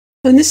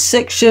In this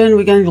section,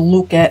 we're going to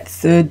look at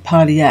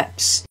third-party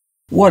apps.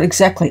 What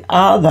exactly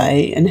are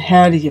they and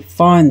how do you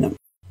find them?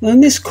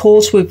 In this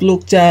course, we've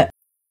looked at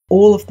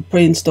all of the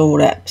pre-installed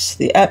apps,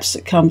 the apps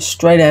that come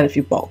straight out of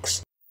your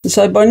box. And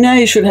so by now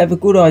you should have a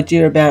good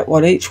idea about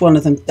what each one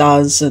of them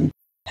does and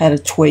how to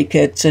tweak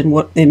it and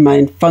what their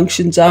main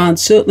functions are, and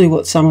certainly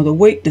what some of the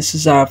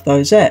weaknesses are of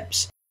those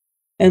apps.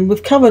 And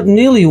we've covered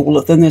nearly all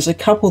of them. There's a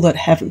couple that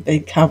haven't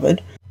been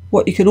covered.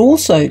 What you can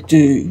also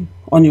do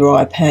on your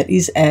iPad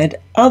is add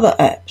other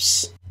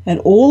apps. And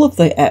all of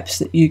the apps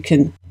that you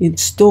can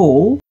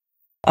install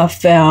are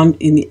found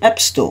in the App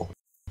Store.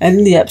 And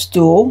in the App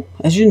Store,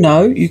 as you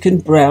know, you can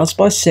browse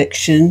by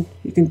section,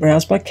 you can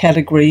browse by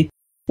category,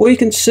 or you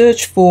can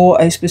search for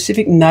a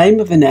specific name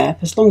of an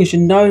app as long as you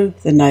know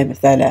the name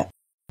of that app.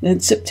 In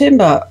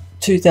September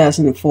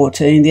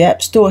 2014, the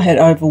App Store had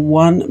over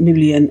 1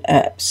 million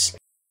apps.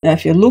 Now,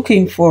 if you're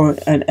looking for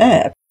an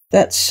app,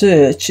 that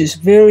search is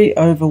very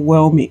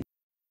overwhelming.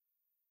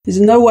 There's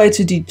no way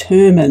to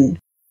determine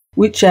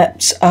which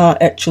apps are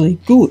actually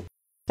good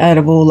out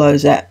of all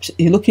those apps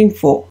you're looking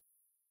for.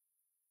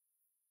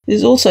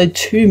 There's also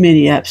too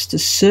many apps to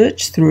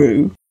search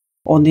through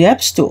on the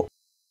App Store.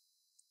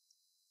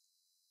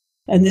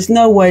 And there's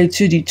no way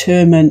to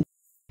determine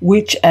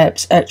which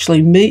apps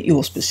actually meet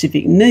your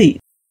specific need.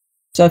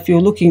 So if you're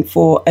looking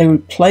for a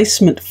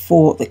replacement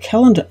for the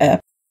calendar app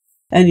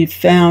and you've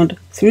found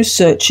through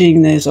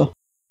searching there's a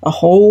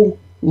whole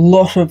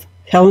lot of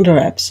calendar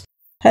apps,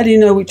 how do you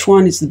know which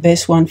one is the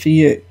best one for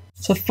you?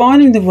 So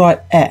finding the right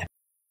app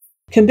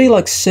can be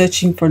like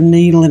searching for a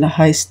needle in a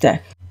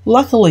haystack.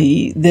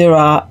 Luckily, there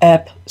are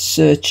app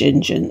search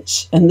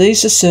engines, and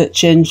these are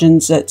search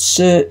engines that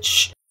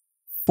search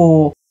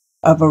for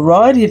a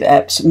variety of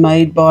apps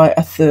made by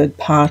a third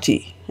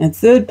party. And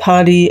third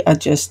party are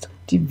just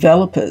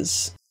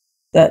developers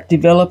that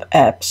develop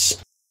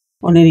apps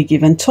on any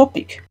given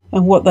topic.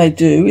 And what they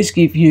do is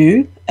give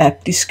you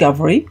app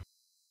discovery.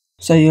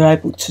 So you're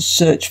able to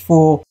search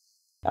for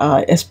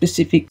a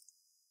specific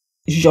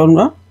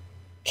genre,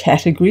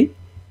 category,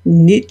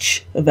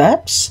 niche of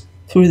apps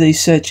through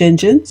these search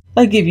engines.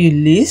 They give you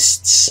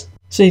lists.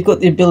 So you've got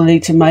the ability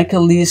to make a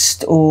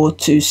list or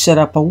to set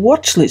up a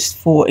watch list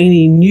for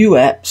any new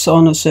apps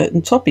on a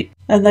certain topic.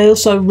 And they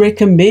also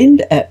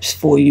recommend apps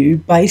for you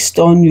based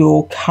on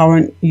your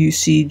current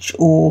usage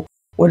or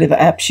whatever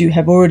apps you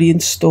have already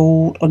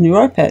installed on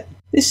your iPad.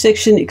 This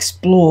section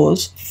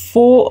explores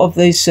 4 of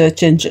these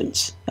search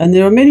engines, and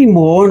there are many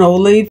more, and I'll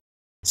leave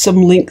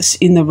some links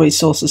in the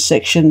resources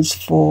sections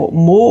for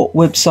more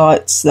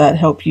websites that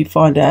help you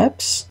find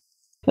apps.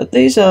 But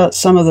these are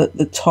some of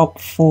the top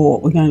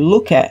 4 we're going to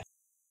look at.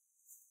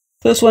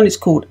 First one is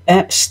called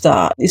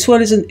AppStart. This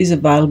one is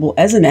available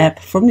as an app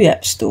from the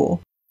App Store,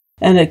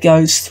 and it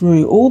goes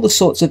through all the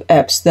sorts of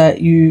apps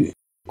that you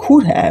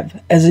could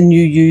have as a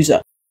new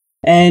user.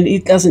 And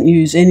it doesn't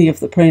use any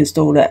of the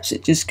pre-installed apps.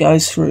 It just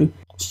goes through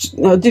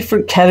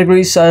different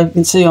categories. So you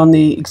can see on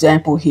the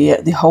example here,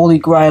 the holy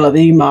grail of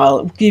email.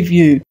 It will give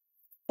you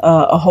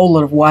a whole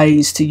lot of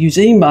ways to use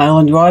email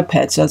on your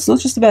iPad. So it's not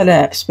just about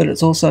apps, but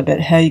it's also about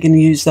how you're going to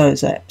use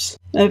those apps.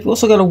 Now, we've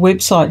also got a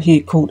website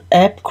here called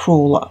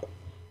AppCrawler.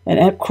 And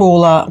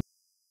AppCrawler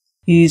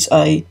is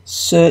a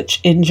search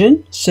and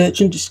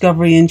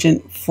discovery engine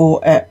for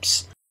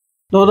apps.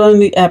 Not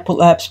only Apple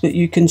apps, but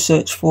you can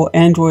search for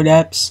Android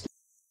apps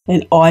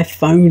and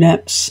iPhone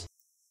apps.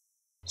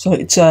 So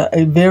it's a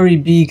very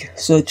big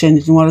search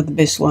engine, one of the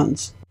best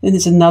ones. Then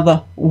there's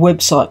another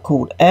website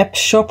called App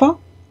Shopper,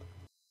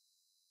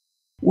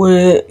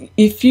 where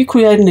if you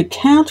create an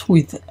account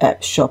with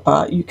App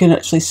Shopper, you can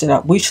actually set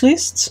up wish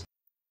lists,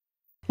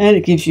 and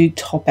it gives you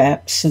top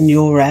apps and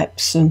your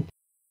apps and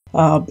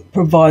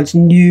provides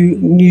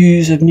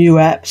news of new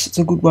apps. It's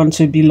a good one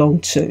to belong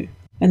to.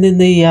 And then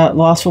the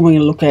last one we're going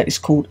to look at is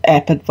called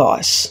App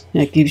Advice.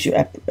 Now, it gives you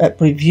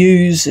app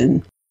reviews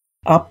and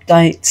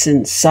updates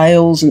and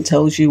sales and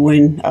tells you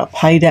when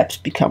paid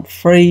apps become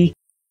free.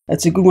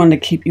 It's a good one to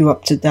keep you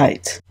up to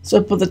date.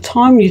 So by the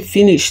time you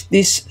finish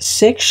this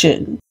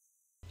section,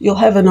 you'll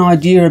have an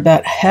idea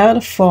about how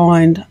to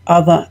find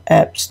other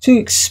apps to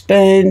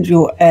expand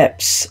your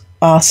apps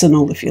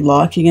arsenal, if you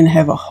like. You can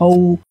have a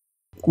whole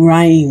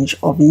range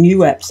of new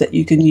apps that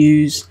you can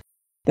use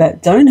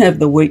that don't have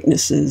the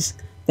weaknesses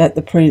that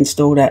the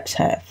pre-installed apps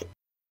have.